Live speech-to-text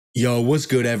Yo, what's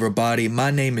good everybody?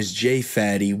 My name is Jay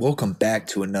Fatty. Welcome back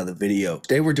to another video.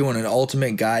 Today we're doing an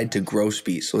ultimate guide to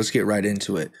Grosbeat, so let's get right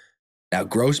into it. Now,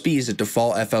 Grosbeat is a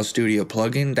default FL Studio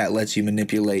plugin that lets you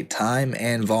manipulate time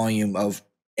and volume of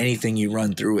anything you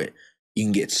run through it. You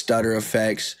can get stutter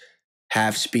effects,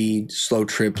 half speed, slow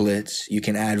triplets. You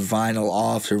can add vinyl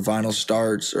offs or vinyl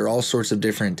starts or all sorts of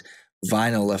different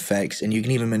vinyl effects, and you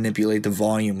can even manipulate the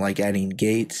volume like adding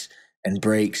gates and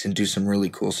breaks and do some really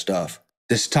cool stuff.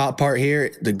 This top part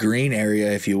here, the green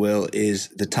area, if you will, is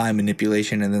the time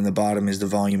manipulation, and then the bottom is the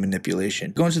volume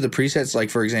manipulation. Going to the presets, like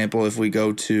for example, if we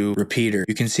go to repeater,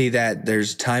 you can see that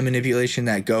there's time manipulation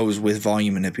that goes with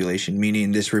volume manipulation,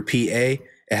 meaning this repeat A,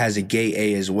 it has a gate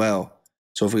A as well.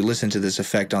 So if we listen to this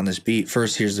effect on this beat,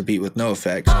 first here's the beat with no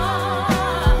effects.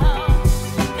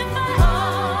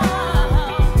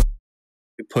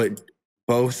 We put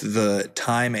both the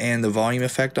time and the volume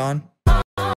effect on.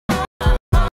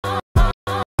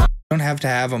 Don't have to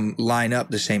have them line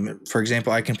up the same. For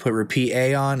example, I can put repeat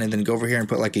A on and then go over here and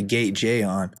put like a gate J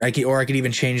on. Or I could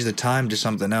even change the time to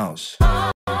something else.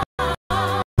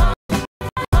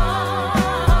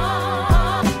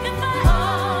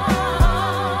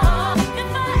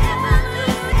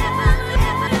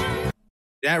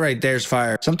 That right there is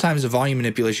fire. Sometimes the volume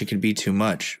manipulation can be too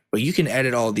much, but you can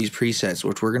edit all of these presets,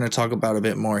 which we're going to talk about a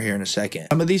bit more here in a second.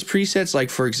 Some of these presets, like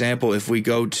for example, if we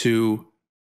go to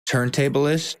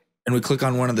Turntablist, and we click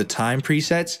on one of the time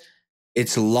presets,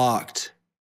 it's locked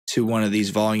to one of these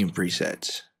volume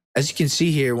presets. As you can see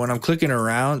here, when I'm clicking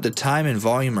around, the time and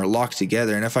volume are locked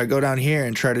together. And if I go down here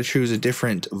and try to choose a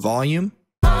different volume,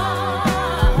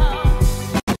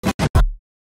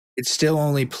 it still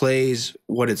only plays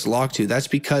what it's locked to. That's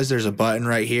because there's a button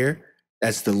right here.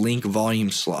 That's the link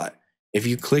volume slot. If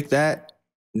you click that,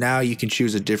 now you can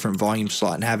choose a different volume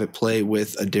slot and have it play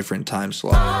with a different time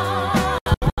slot.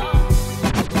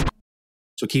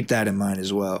 So keep that in mind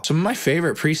as well. Some of my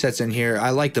favorite presets in here, I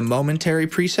like the momentary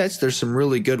presets. There's some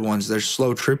really good ones. There's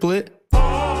slow triplet.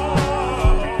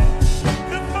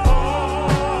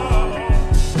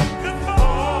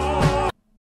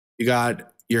 You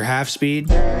got your half speed.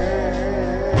 And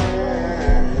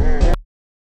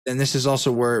this is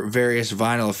also where various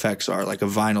vinyl effects are, like a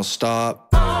vinyl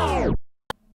stop,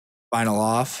 vinyl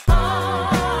off,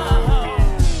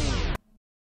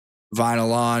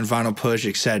 vinyl on, vinyl push,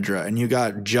 etc. And you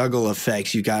got juggle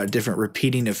effects, you got different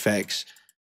repeating effects,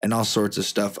 and all sorts of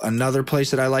stuff. Another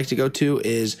place that I like to go to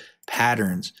is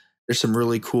patterns. There's some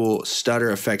really cool stutter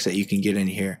effects that you can get in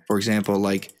here. For example,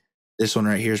 like this one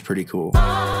right here is pretty cool.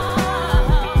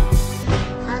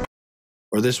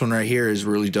 Or this one right here is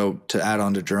really dope to add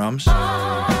on to drums.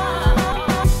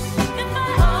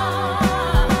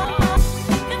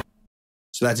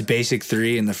 So that's basic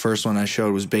 3, and the first one I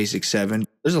showed was basic 7.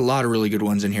 There's a lot of really good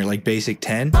ones in here, like basic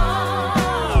 10.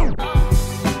 And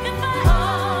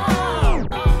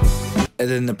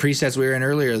then the presets we were in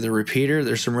earlier, the repeater,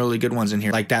 there's some really good ones in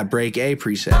here, like that break A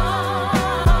preset.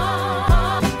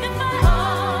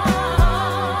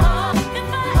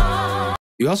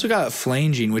 You also got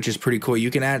flanging, which is pretty cool.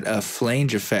 You can add a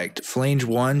flange effect. Flange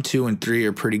 1, 2, and 3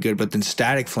 are pretty good, but then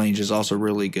static flange is also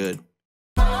really good.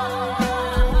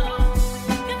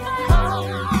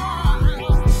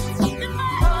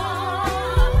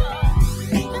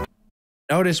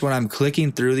 Notice when I'm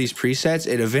clicking through these presets,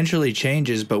 it eventually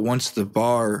changes, but once the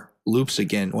bar loops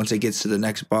again, once it gets to the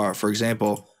next bar, for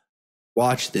example,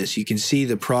 watch this. You can see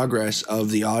the progress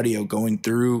of the audio going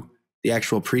through the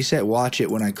actual preset. Watch it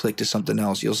when I click to something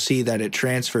else. You'll see that it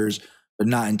transfers, but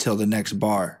not until the next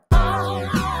bar.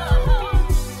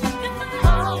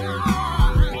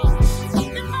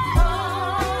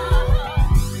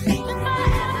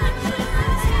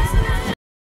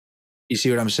 You see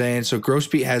what I'm saying? So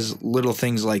Grosbeat has little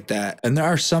things like that. And there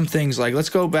are some things like, let's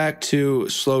go back to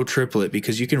slow triplet,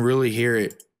 because you can really hear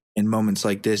it in moments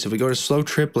like this. If we go to slow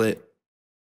triplet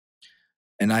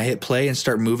and I hit play and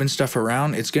start moving stuff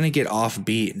around, it's going to get off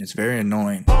beat and it's very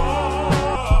annoying.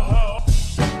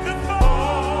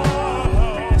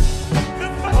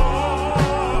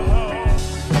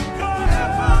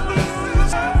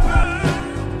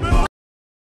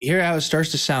 You hear how it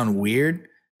starts to sound weird?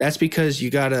 That's because you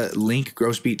gotta link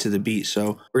Grosbeat to the beat.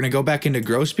 So we're gonna go back into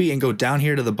Grosbeat and go down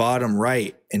here to the bottom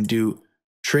right and do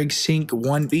trig sync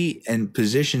 1 beat and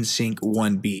position sync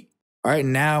 1 beat. All right,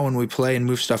 now when we play and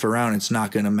move stuff around, it's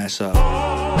not gonna mess up.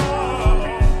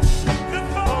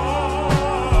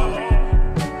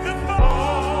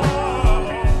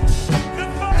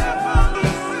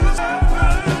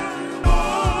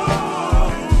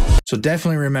 So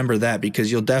definitely remember that, because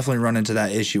you'll definitely run into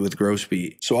that issue with grow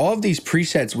speed. So all of these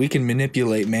presets we can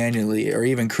manipulate manually, or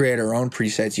even create our own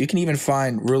presets. You can even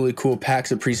find really cool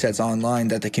packs of presets online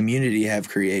that the community have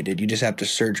created. You just have to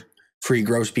search free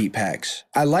grow speed packs.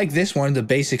 I like this one, the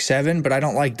basic 7, but I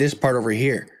don't like this part over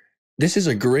here. This is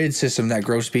a grid system that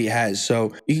grow speed has.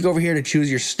 So you can go over here to choose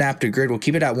your snap to grid. We'll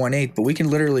keep it at 1/8, but we can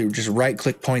literally just right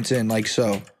click points in like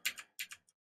so.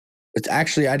 It's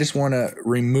actually, I just want to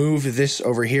remove this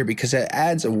over here because it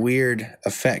adds a weird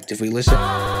effect. If we listen,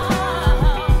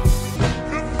 I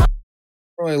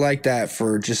really like that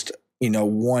for just, you know,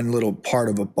 one little part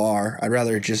of a bar. I'd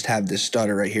rather just have this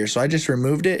stutter right here. So I just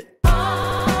removed it.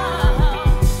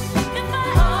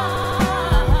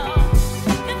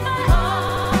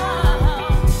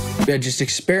 Yeah, just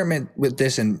experiment with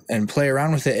this and play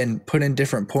around with it and put in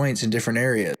different points in different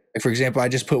areas. Like for example, I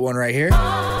just put one right here.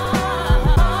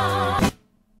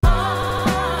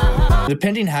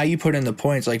 Depending how you put in the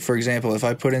points, like for example, if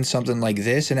I put in something like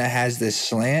this and it has this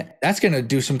slant, that's going to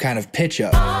do some kind of pitch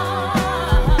up.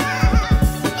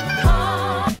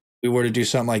 If we were to do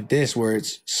something like this where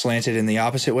it's slanted in the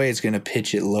opposite way, it's going to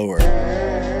pitch it lower.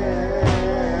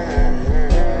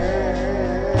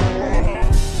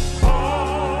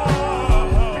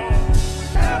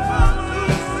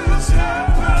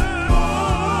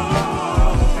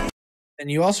 And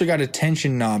you also got a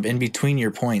tension knob in between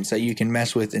your points that you can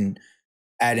mess with and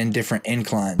add in different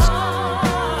inclines. That's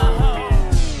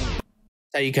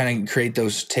how you kind of create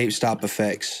those tape stop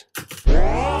effects.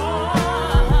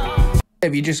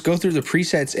 If you just go through the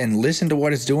presets and listen to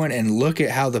what it's doing and look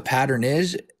at how the pattern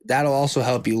is, that'll also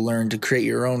help you learn to create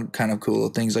your own kind of cool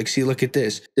things. Like, see, look at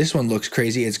this. This one looks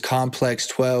crazy. It's complex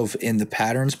 12 in the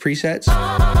patterns presets.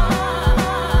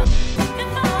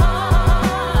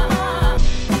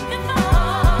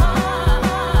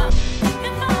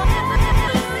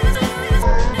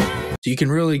 So you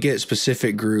can really get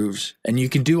specific grooves, and you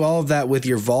can do all of that with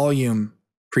your volume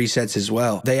presets as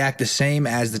well. They act the same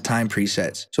as the time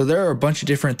presets. So there are a bunch of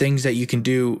different things that you can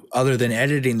do other than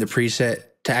editing the preset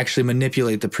to actually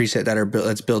manipulate the preset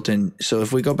that's built in. So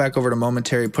if we go back over to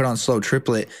momentary, put on slow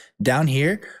triplet, down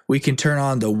here, we can turn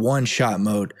on the one shot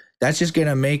mode. That's just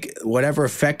gonna make whatever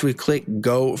effect we click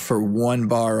go for one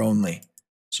bar only.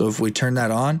 So if we turn that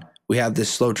on, we have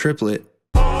this slow triplet.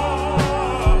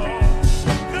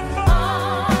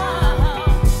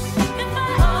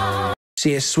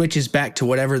 See, it switches back to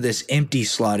whatever this empty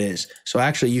slot is. So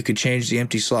actually you could change the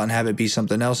empty slot and have it be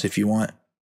something else if you want.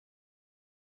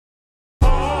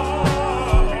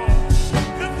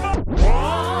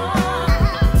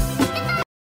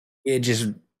 It just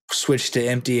switched to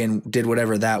empty and did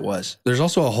whatever that was. There's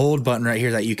also a hold button right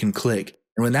here that you can click.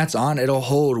 And when that's on, it'll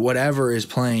hold whatever is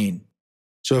playing.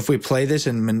 So if we play this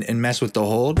and mess with the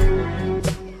hold,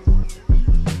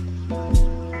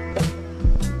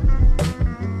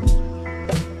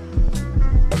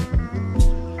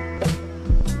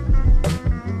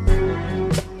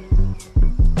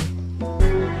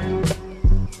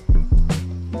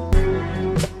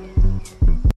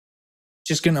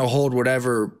 just gonna hold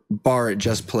whatever bar it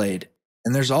just played.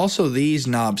 And there's also these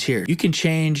knobs here. You can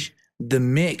change the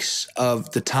mix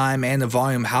of the time and the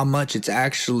volume, how much it's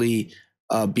actually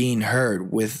being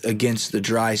heard with against the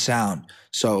dry sound.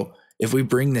 So if we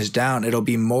bring this down, it'll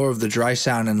be more of the dry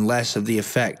sound and less of the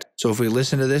effect. So if we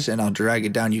listen to this and I'll drag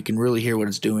it down, you can really hear what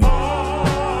it's doing.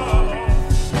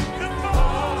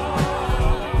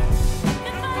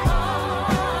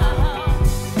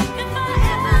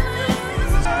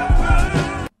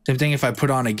 Same thing if I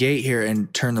put on a gate here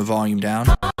and turn the volume down.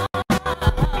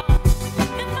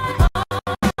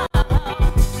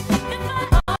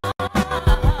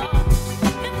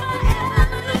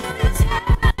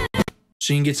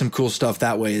 So you can get some cool stuff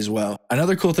that way as well.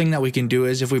 Another cool thing that we can do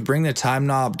is if we bring the time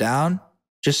knob down,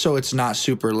 just so it's not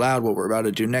super loud, what we're about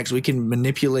to do next, we can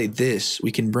manipulate this.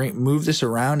 We can move this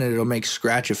around and it'll make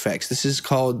scratch effects. This is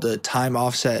called the time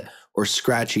offset or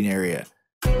scratching area.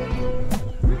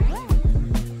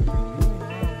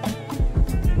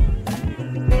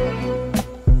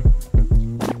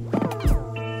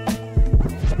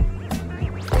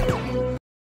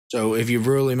 So if you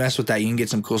really mess with that, you can get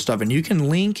some cool stuff. And you can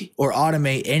link or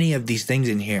automate any of these things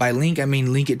in here. By link, I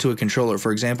mean link it to a controller.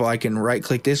 For example, I can right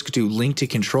click this to link to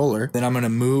controller. Then I'm gonna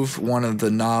move one of the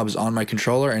knobs on my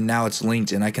controller and now it's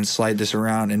linked and I can slide this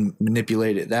around and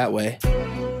manipulate it that way.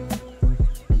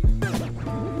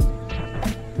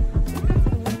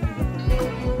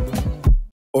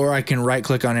 Or I can right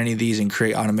click on any of these and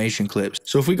create automation clips.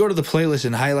 So if we go to the playlist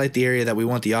and highlight the area that we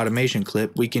want the automation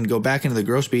clip, we can go back into the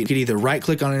grow speed. You can either right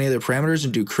click on any of the parameters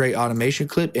and do create automation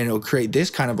clip, and it'll create this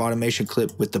kind of automation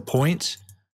clip with the points.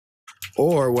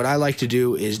 Or what I like to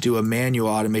do is do a manual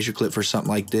automation clip for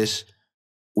something like this,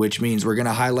 which means we're going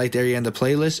to highlight the area in the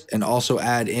playlist and also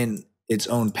add in its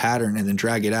own pattern and then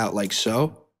drag it out like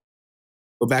so.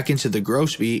 Go back into the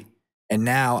gross beat. And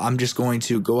now I'm just going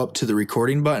to go up to the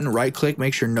recording button, right click,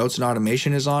 make sure notes and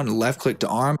automation is on, left click to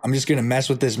arm. I'm just going to mess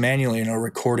with this manually and I'll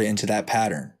record it into that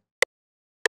pattern.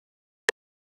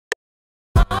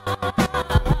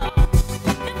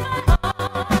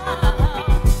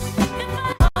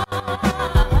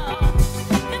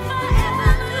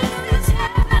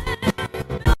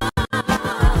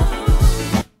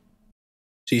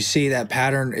 So you see that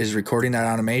pattern is recording that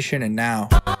automation, and now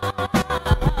you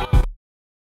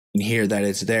can hear that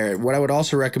it's there. What I would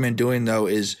also recommend doing though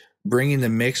is bringing the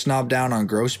mix knob down on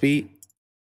gross beat,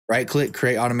 right click,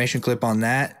 create automation clip on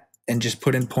that, and just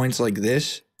put in points like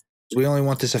this. We only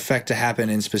want this effect to happen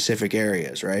in specific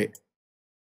areas, right?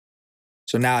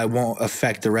 So now it won't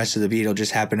affect the rest of the beat, it'll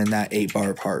just happen in that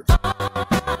 8-bar part.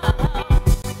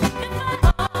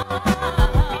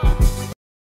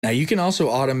 Now you can also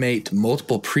automate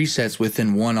multiple presets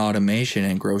within one automation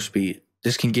in gross beat.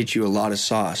 This can get you a lot of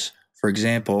sauce. For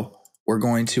example, we're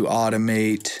going to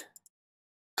automate a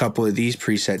couple of these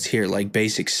presets here, like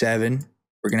basic 7.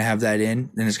 We're going to have that in,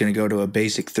 then it's going to go to a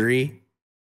basic 3,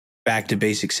 back to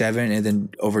basic 7, and then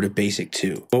over to basic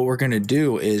 2. What we're going to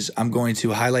do is I'm going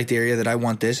to highlight the area that I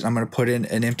want this, and I'm going to put in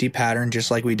an empty pattern just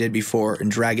like we did before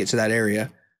and drag it to that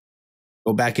area.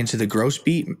 Go back into the gross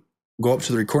beat, go up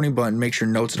to the recording button, make sure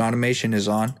notes and automation is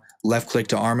on, left click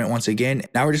to arm it once again.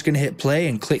 Now we're just going to hit play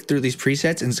and click through these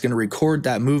presets, and it's going to record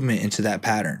that movement into that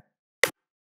pattern.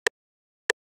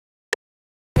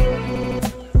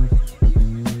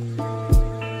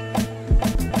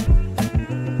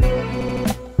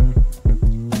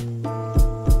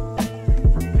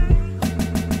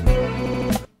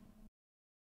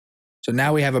 So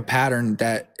now we have a pattern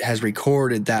that has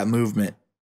recorded that movement.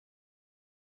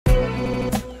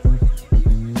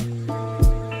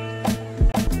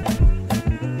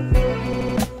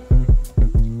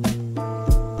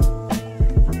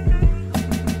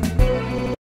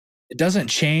 It doesn't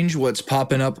change what's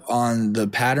popping up on the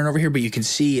pattern over here, but you can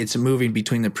see it's moving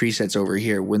between the presets over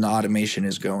here when the automation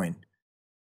is going.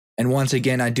 And once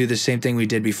again, I do the same thing we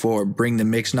did before. Bring the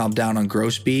mix knob down on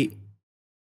gross beat,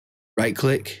 right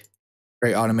click,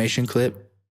 create automation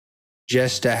clip,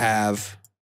 just to have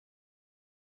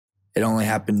it only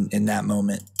happen in that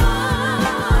moment.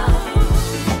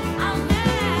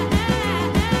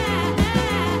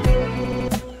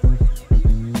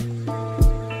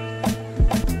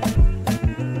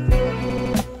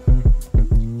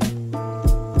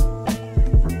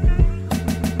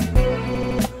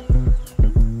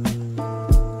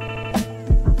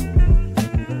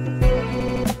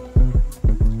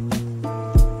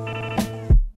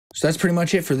 So that's pretty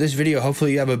much it for this video.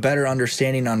 Hopefully you have a better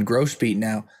understanding on gross beat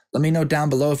now. Let me know down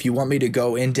below if you want me to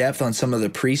go in depth on some of the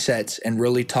presets and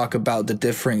really talk about the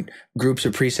different groups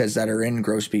of presets that are in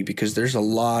gross beat, because there's a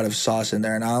lot of sauce in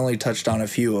there and I only touched on a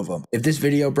few of them. If this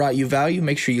video brought you value,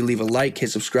 make sure you leave a like, hit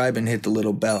subscribe, and hit the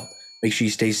little bell. Make sure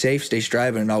you stay safe, stay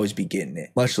striving, and always be getting it.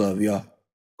 Much love, y'all.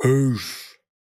 Peace.